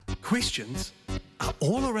Questions are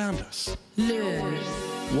all around us. Learn.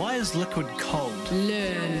 Why is liquid cold?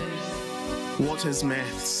 Learn. What is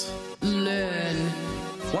maths? Learn.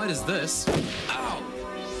 Why does this, ow,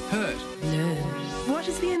 hurt? Learn. What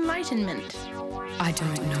is the Enlightenment? I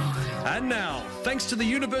don't know. And now, thanks to the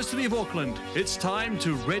University of Auckland, it's time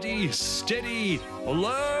to ready, steady,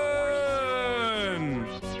 learn!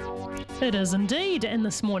 It is indeed, and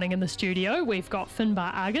this morning in the studio we've got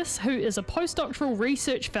Finbar Argus, who is a postdoctoral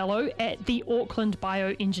research fellow at the Auckland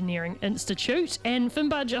Bioengineering Institute, and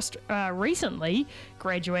Finbar just recently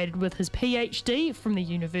graduated with his PhD from the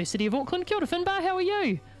University of Auckland. Kia ora, Finbar, how are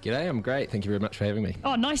you? G'day, I'm great. Thank you very much for having me.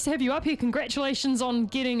 Oh, nice to have you up here. Congratulations on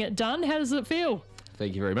getting it done. How does it feel?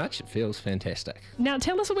 Thank you very much. It feels fantastic. Now,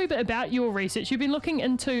 tell us a wee bit about your research. You've been looking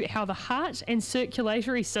into how the heart and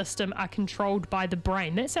circulatory system are controlled by the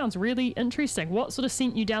brain. That sounds really interesting. What sort of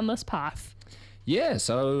sent you down this path? Yeah,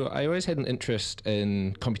 so I always had an interest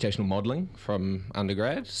in computational modelling from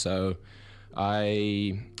undergrad. So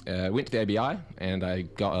I went to the ABI and I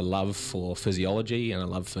got a love for physiology and a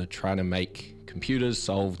love for trying to make computers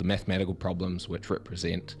solve the mathematical problems which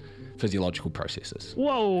represent physiological processes.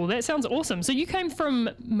 Whoa, that sounds awesome. So you came from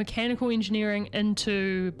mechanical engineering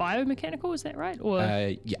into biomechanical, is that right? Or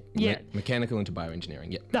Yeah. Mechanical into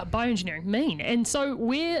bioengineering, yeah. Bioengineering, mean. And so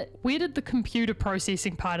where did the computer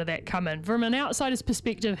processing part of that come in? From an outsider's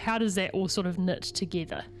perspective, how does that all sort of knit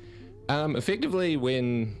together? Effectively,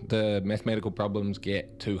 when the mathematical problems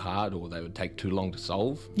get too hard or they would take too long to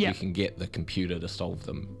solve, you can get the computer to solve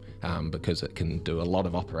them because it can do a lot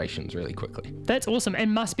of operations really quickly. That's awesome,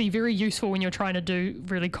 and must be very useful when you're trying to do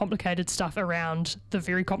really complicated stuff around the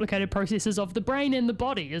very complicated processes of the brain and the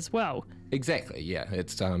body as well. Exactly, yeah.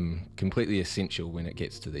 It's completely essential when it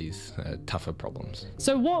gets to these tougher problems.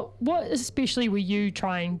 So what especially were you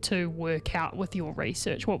trying to work out with your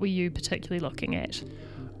research? What were you particularly looking at?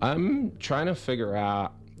 I'm trying to figure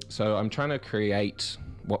out, so I'm trying to create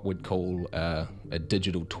what we'd call a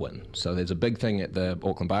digital twin. So there's a big thing at the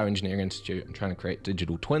Auckland Bioengineering Institute. I'm trying to create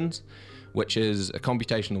digital twins, which is a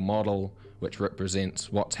computational model which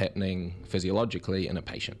represents what's happening physiologically in a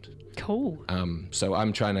patient. Cool. So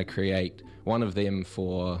I'm trying to create one of them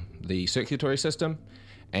for the circulatory system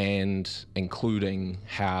and including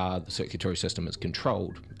how the circulatory system is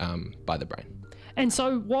controlled by the brain. And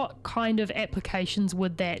so what kind of applications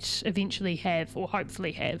would that eventually have or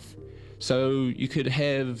hopefully have? So you could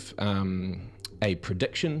have a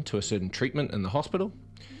prediction to a certain treatment in the hospital.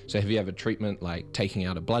 So if you have a treatment like taking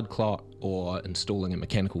out a blood clot or installing a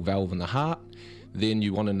mechanical valve in the heart, then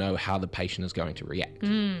you want to know how the patient is going to react.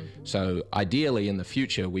 So ideally in the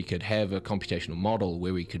future, we could have a computational model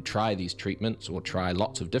where we could try these treatments or try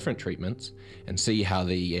lots of different treatments and see how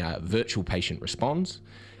the virtual patient responds,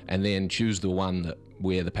 and then choose the one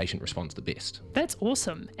where the patient responds the best. That's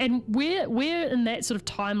awesome. And where in that sort of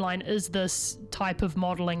timeline is this type of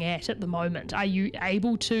modelling at the moment? Are you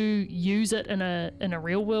able to use it in a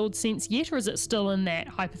real world sense yet, or is it still in that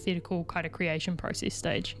hypothetical kind of creation process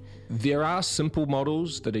stage? There are simple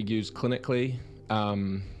models that are used clinically.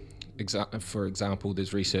 For example,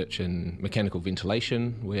 there's research in mechanical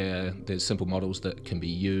ventilation where there's simple models that can be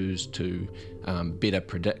used to better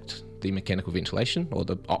predict the mechanical ventilation or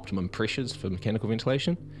the optimum pressures for mechanical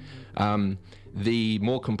ventilation. The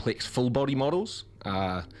more complex full body models,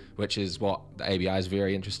 which is what the ABI is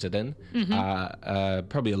very interested in, are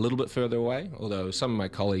probably a little bit further away, although some of my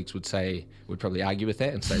colleagues would probably argue with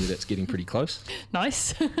that and say that it's getting pretty close.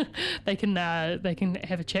 Nice. They can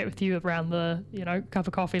have a chat with you around the cup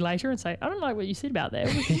of coffee later and say, I don't like what you said about that.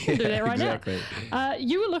 We can do that right exactly. now.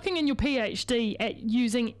 You were looking in your PhD at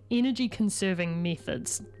using energy conserving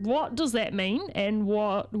methods. What does that mean, and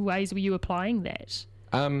what ways were you applying that?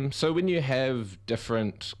 So when you have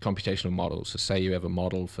different computational models, so say you have a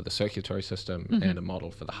model for the circulatory system and a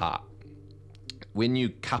model for the heart, when you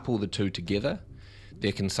couple the two together,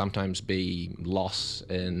 there can sometimes be loss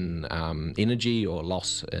in energy or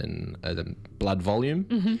loss in blood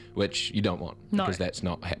volume, which you don't want because that's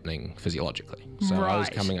not happening physiologically. So I was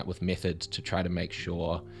coming up with methods to try to make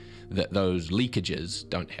sure that those leakages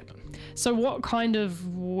don't happen. So what kind of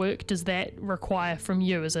work does that require from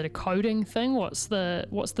you? Is it a coding thing? What's the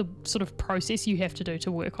sort of process you have to do to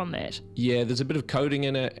work on that? Yeah, there's a bit of coding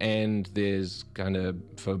in it, and there's kind of,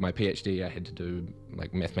 for my PhD, I had to do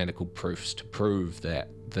like mathematical proofs to prove that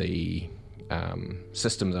the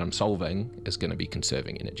system that I'm solving is going to be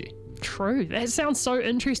conserving energy. True. That sounds so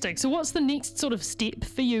interesting. So what's the next sort of step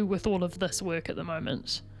for you with all of this work at the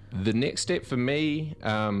moment? The next step for me,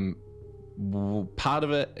 part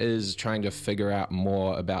of it is trying to figure out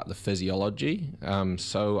more about the physiology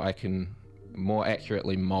so I can more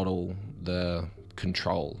accurately model the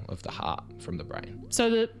control of the heart from the brain. So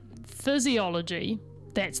the physiology,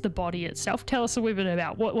 that's the body itself. Tell us a wee bit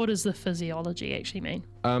about what does the physiology actually mean?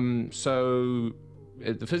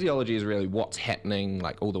 The physiology is really what's happening,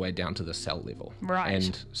 like all the way down to the cell level. Right.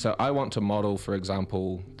 And so I want to model, for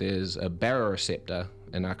example, there's a baroreceptor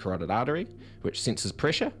in our carotid artery, which senses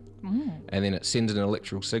pressure, and then it sends an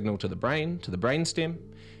electrical signal to the brainstem,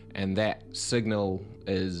 and that signal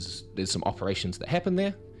there's some operations that happen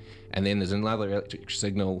there, and then there's another electric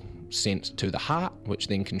signal sent to the heart, which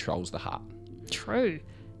then controls the heart. True.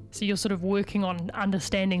 So you're sort of working on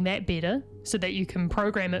understanding that better so that you can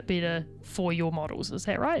program it better for your models. Is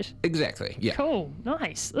that right? Exactly, yeah. Cool.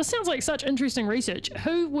 Nice. This sounds like such interesting research.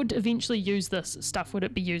 Who would eventually use this stuff? Would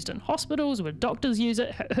it be used in hospitals? Would doctors use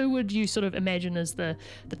it? Who would you sort of imagine as the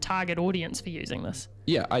target audience for using this?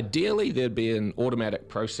 Yeah, ideally there'd be an automatic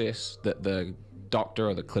process that the doctor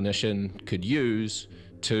or the clinician could use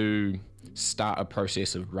to start a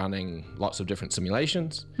process of running lots of different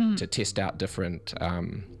simulations to test out different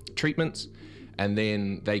treatments, and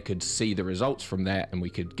then they could see the results from that, and we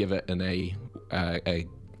could give it in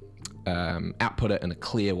output it in a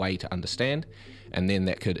clear way to understand, and then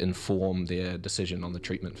that could inform their decision on the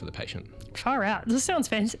treatment for the patient. Far out. This sounds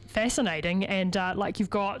fascinating, and like you've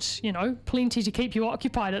got, plenty to keep you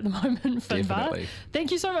occupied at the moment, Finbar. Definitely.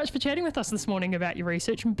 Thank you so much for chatting with us this morning about your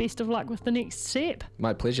research, and best of luck with the next step.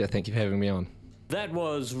 My pleasure. Thank you for having me on. That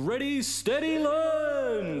was Ready, Steady,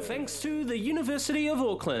 Learn! Thanks to the University of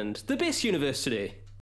Auckland, the best university.